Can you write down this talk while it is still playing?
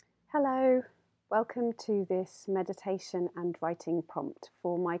Hello, welcome to this meditation and writing prompt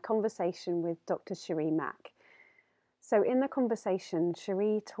for my conversation with Dr. Cherie Mack. So, in the conversation,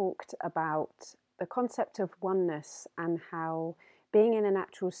 Cherie talked about the concept of oneness and how being in a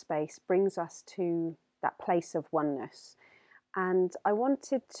natural space brings us to that place of oneness. And I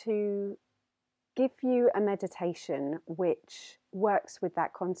wanted to give you a meditation which works with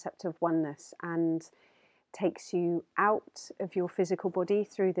that concept of oneness and takes you out of your physical body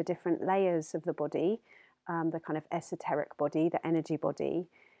through the different layers of the body, the kind of esoteric body, the energy body,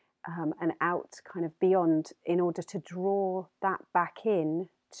 and out kind of beyond in order to draw that back in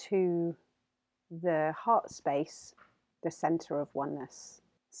to the heart space, the center of oneness.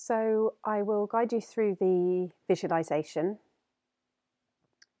 So I will guide you through the visualization,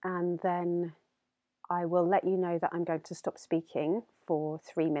 and then I will let you know that I'm going to stop speaking for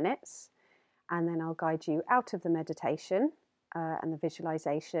 3 minutes, and then I'll guide you out of the meditation and the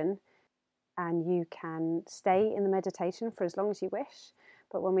visualization, and you can stay in the meditation for as long as you wish.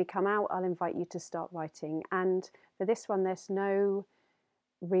 But when we come out, I'll invite you to start writing. And for this one, there's no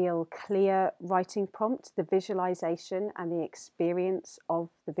real clear writing prompt. The visualization and the experience of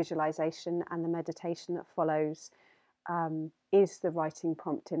the visualization and the meditation that follows is the writing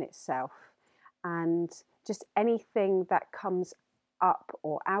prompt in itself. And just anything that comes up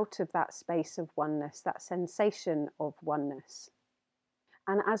or out of that space of oneness, that sensation of oneness.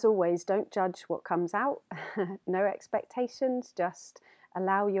 And as always, don't judge what comes out. No expectations, just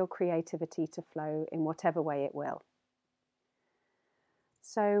allow your creativity to flow in whatever way it will.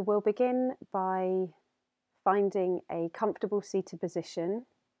 So we'll begin by finding a comfortable seated position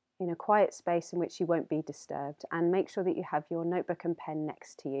in a quiet space in which you won't be disturbed, and make sure that you have your notebook and pen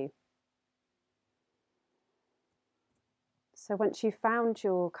next to you. So once you've found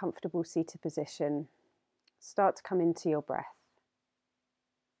your comfortable seated position, start to come into your breath.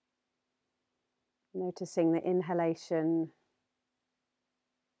 Noticing the inhalation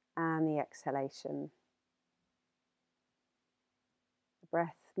and the exhalation. The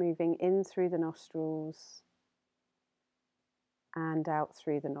breath moving in through the nostrils and out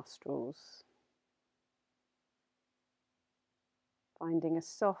through the nostrils. Finding a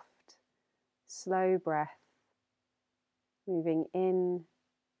soft, slow breath moving in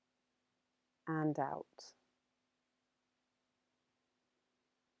and out.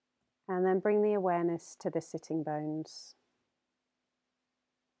 And then bring the awareness to the sitting bones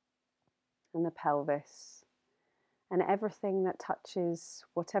and the pelvis and everything that touches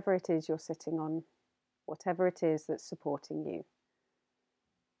whatever it is you're sitting on, whatever it is that's supporting you.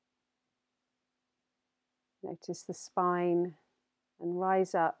 Notice the spine and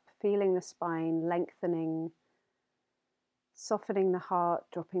rise up, feeling the spine lengthening, softening the heart,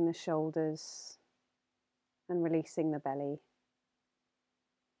 dropping the shoulders, and releasing the belly.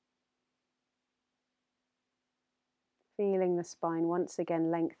 Feeling the spine once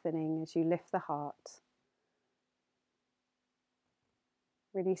again lengthening as you lift the heart.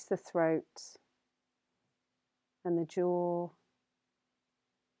 Release the throat and the jaw,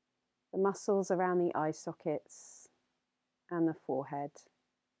 the muscles around the eye sockets and the forehead.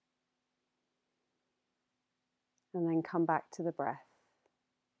 And then come back to the breath.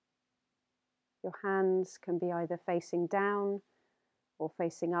 Your hands can be either facing down or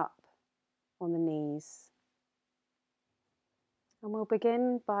facing up on the knees. And we'll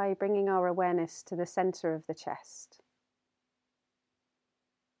begin by bringing our awareness to the center of the chest.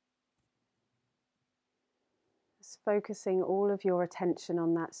 Just focusing all of your attention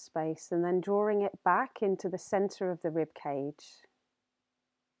on that space and then drawing it back into the center of the rib cage.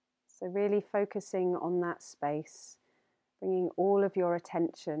 So really focusing on that space, bringing all of your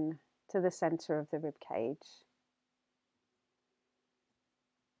attention to the center of the rib cage.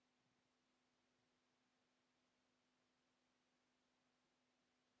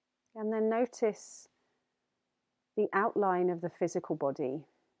 And then notice the outline of the physical body.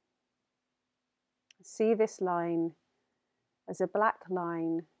 See this line as a black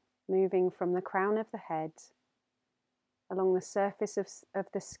line moving from the crown of the head, along the surface of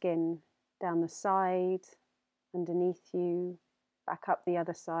the skin, down the side, underneath you, back up the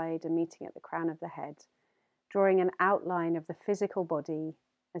other side and meeting at the crown of the head, drawing an outline of the physical body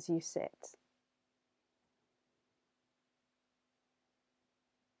as you sit.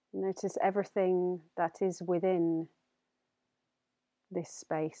 Notice everything that is within this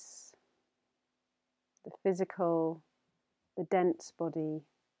space, the physical, the dense body.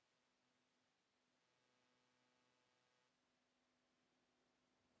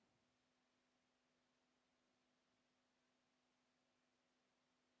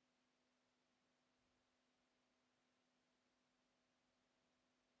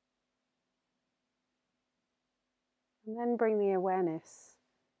 And then bring the awareness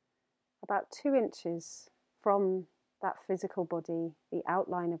about 2 inches from that physical body, the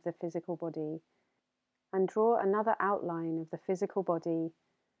outline of the physical body, and draw another outline of the physical body,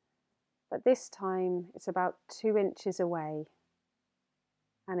 but this time it's about 2 inches away,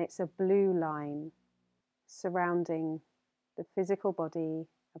 and it's a blue line surrounding the physical body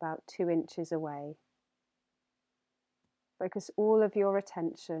about 2 inches away. Focus all of your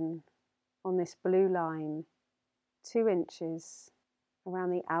attention on this blue line, 2 inches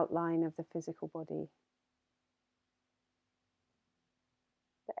around the outline of the physical body.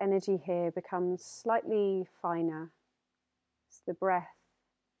 The energy here becomes slightly finer. It's the breath,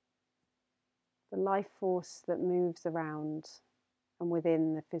 the life force that moves around and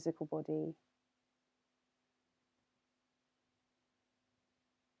within the physical body.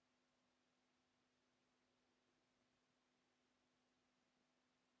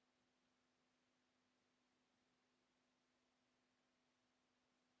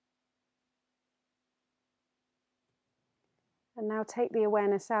 And now take the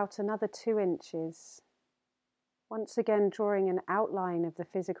awareness out another 2 inches, once again drawing an outline of the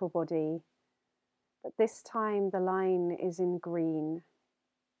physical body, but this time the line is in green.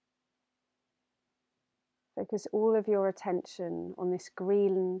 Focus all of your attention on this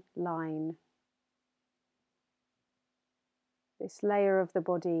green line, this layer of the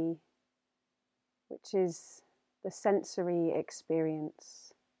body, which is the sensory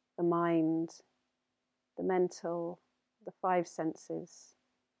experience, the mind, the mental, the 5 senses.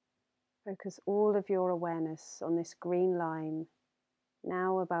 Focus all of your awareness on this green line,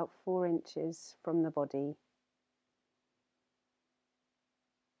 now about 4 inches from the body.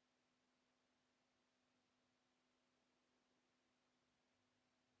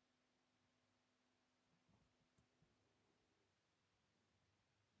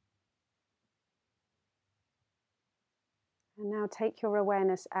 And now take your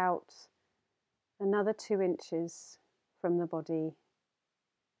awareness out another 2 inches from the body.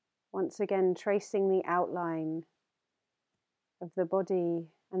 Once again, tracing the outline of the body,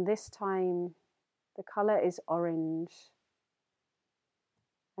 and this time the color is orange,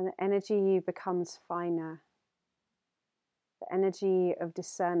 and the energy becomes finer, the energy of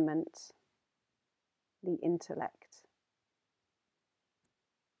discernment, the intellect.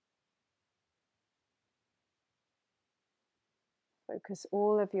 Focus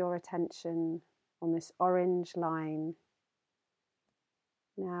all of your attention on this orange line,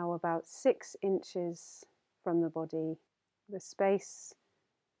 now about 6 inches from the body, the space,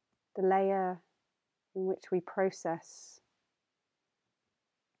 the layer in which we process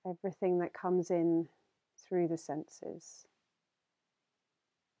everything that comes in through the senses.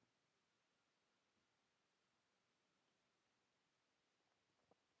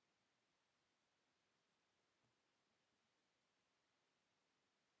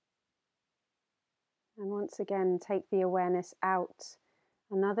 And once again, take the awareness out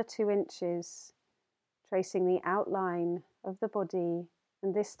another 2 inches, tracing the outline of the body,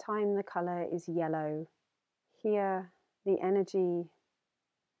 and this time the color is yellow. Here, the energy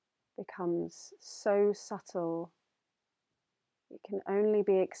becomes so subtle, it can only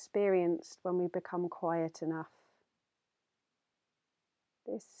be experienced when we become quiet enough.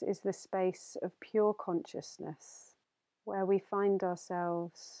 This is the space of pure consciousness, where we find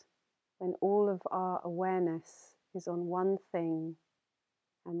ourselves when all of our awareness is on one thing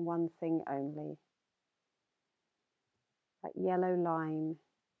and one thing only. That yellow line,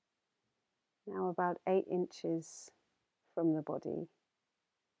 now about 8 inches from the body.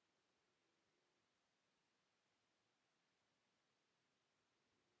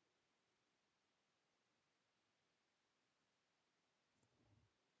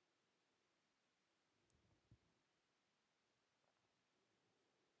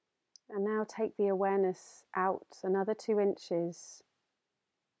 And now take the awareness out another 2 inches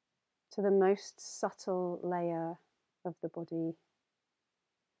to the most subtle layer of the body.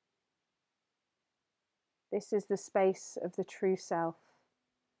 This is the space of the true self,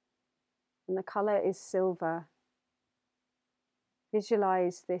 and the color is silver.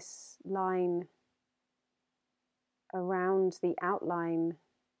 Visualize this line around the outline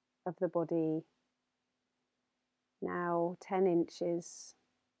of the body, now 10 inches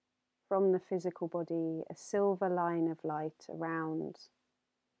from the physical body, a silver line of light around,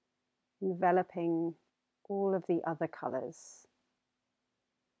 enveloping all of the other colors.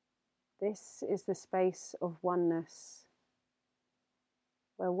 This is the space of oneness,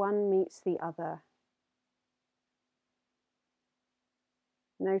 where one meets the other.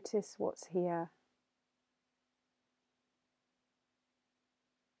 Notice what's here.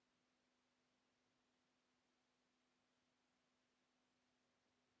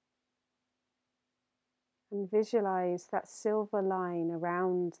 And visualize that silver line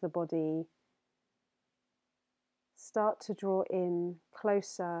around the body start to draw in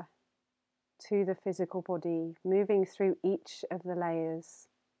closer to the physical body, moving through each of the layers,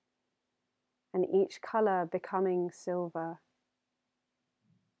 and each color becoming silver.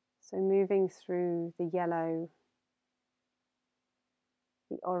 So moving through the yellow,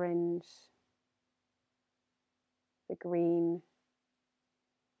 the orange, the green,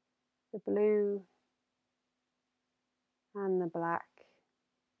 the blue, and the black,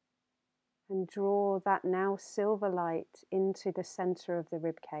 and draw that now silver light into the center of the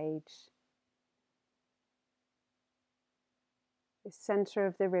rib cage. The center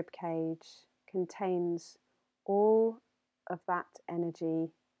of the rib cage contains all of that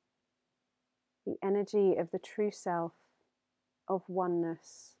energy, the energy of the true self, of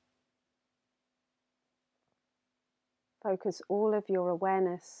oneness. Focus all of your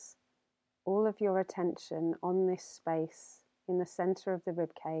awareness, all of your attention on this space in the center of the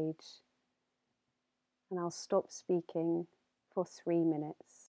rib cage, and I'll stop speaking for 3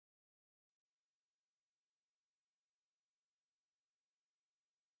 minutes.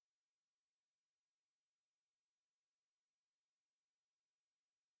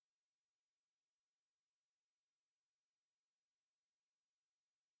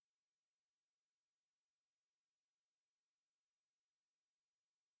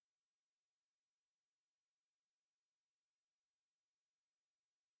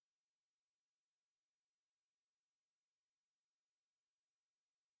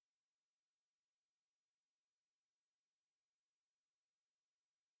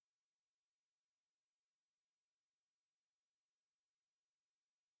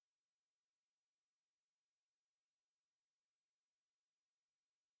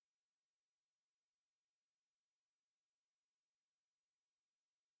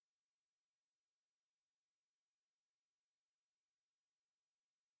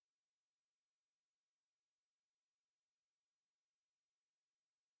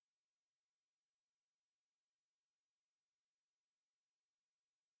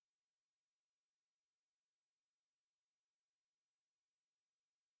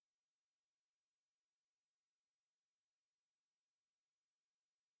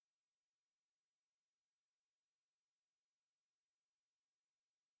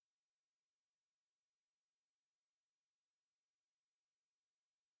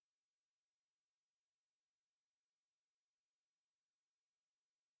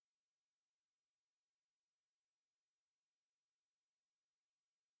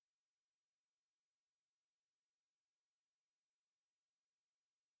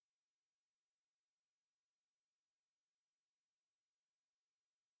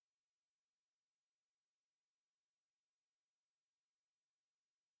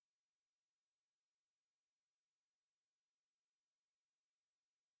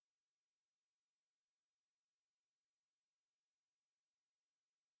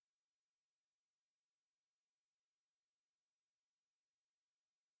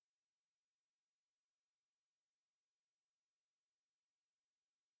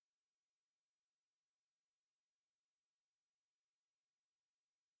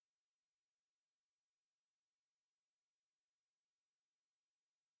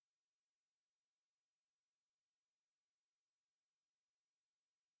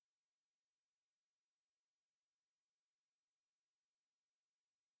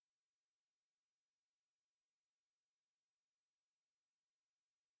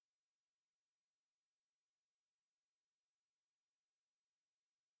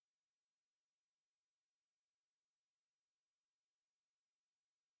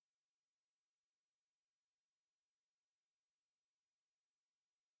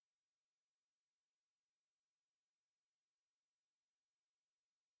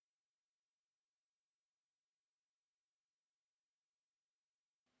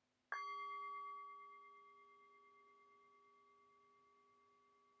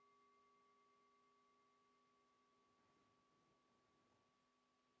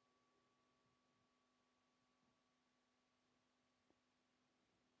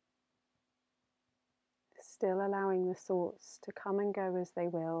 Still allowing the thoughts to come and go as they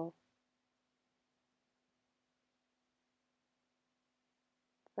will.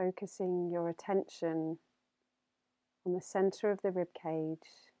 Focusing your attention on the center of the rib cage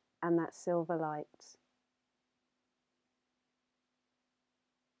and that silver light.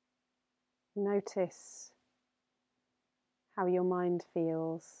 Notice how your mind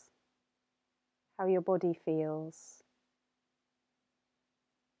feels, how your body feels.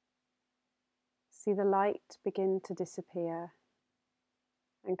 See the light begin to disappear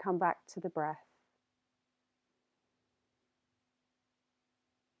and come back to the breath.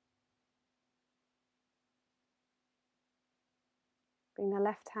 Bring the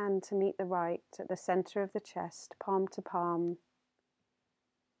left hand to meet the right at the center of the chest, palm to palm.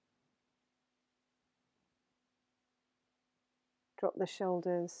 Drop the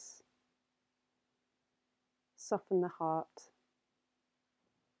shoulders, soften the heart,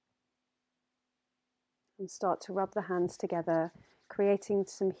 and start to rub the hands together, creating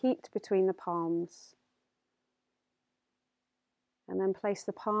some heat between the palms. And then place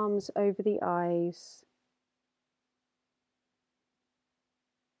the palms over the eyes.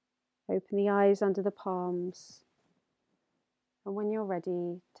 Open the eyes under the palms. And when you're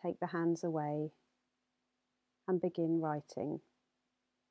ready, take the hands away and begin writing.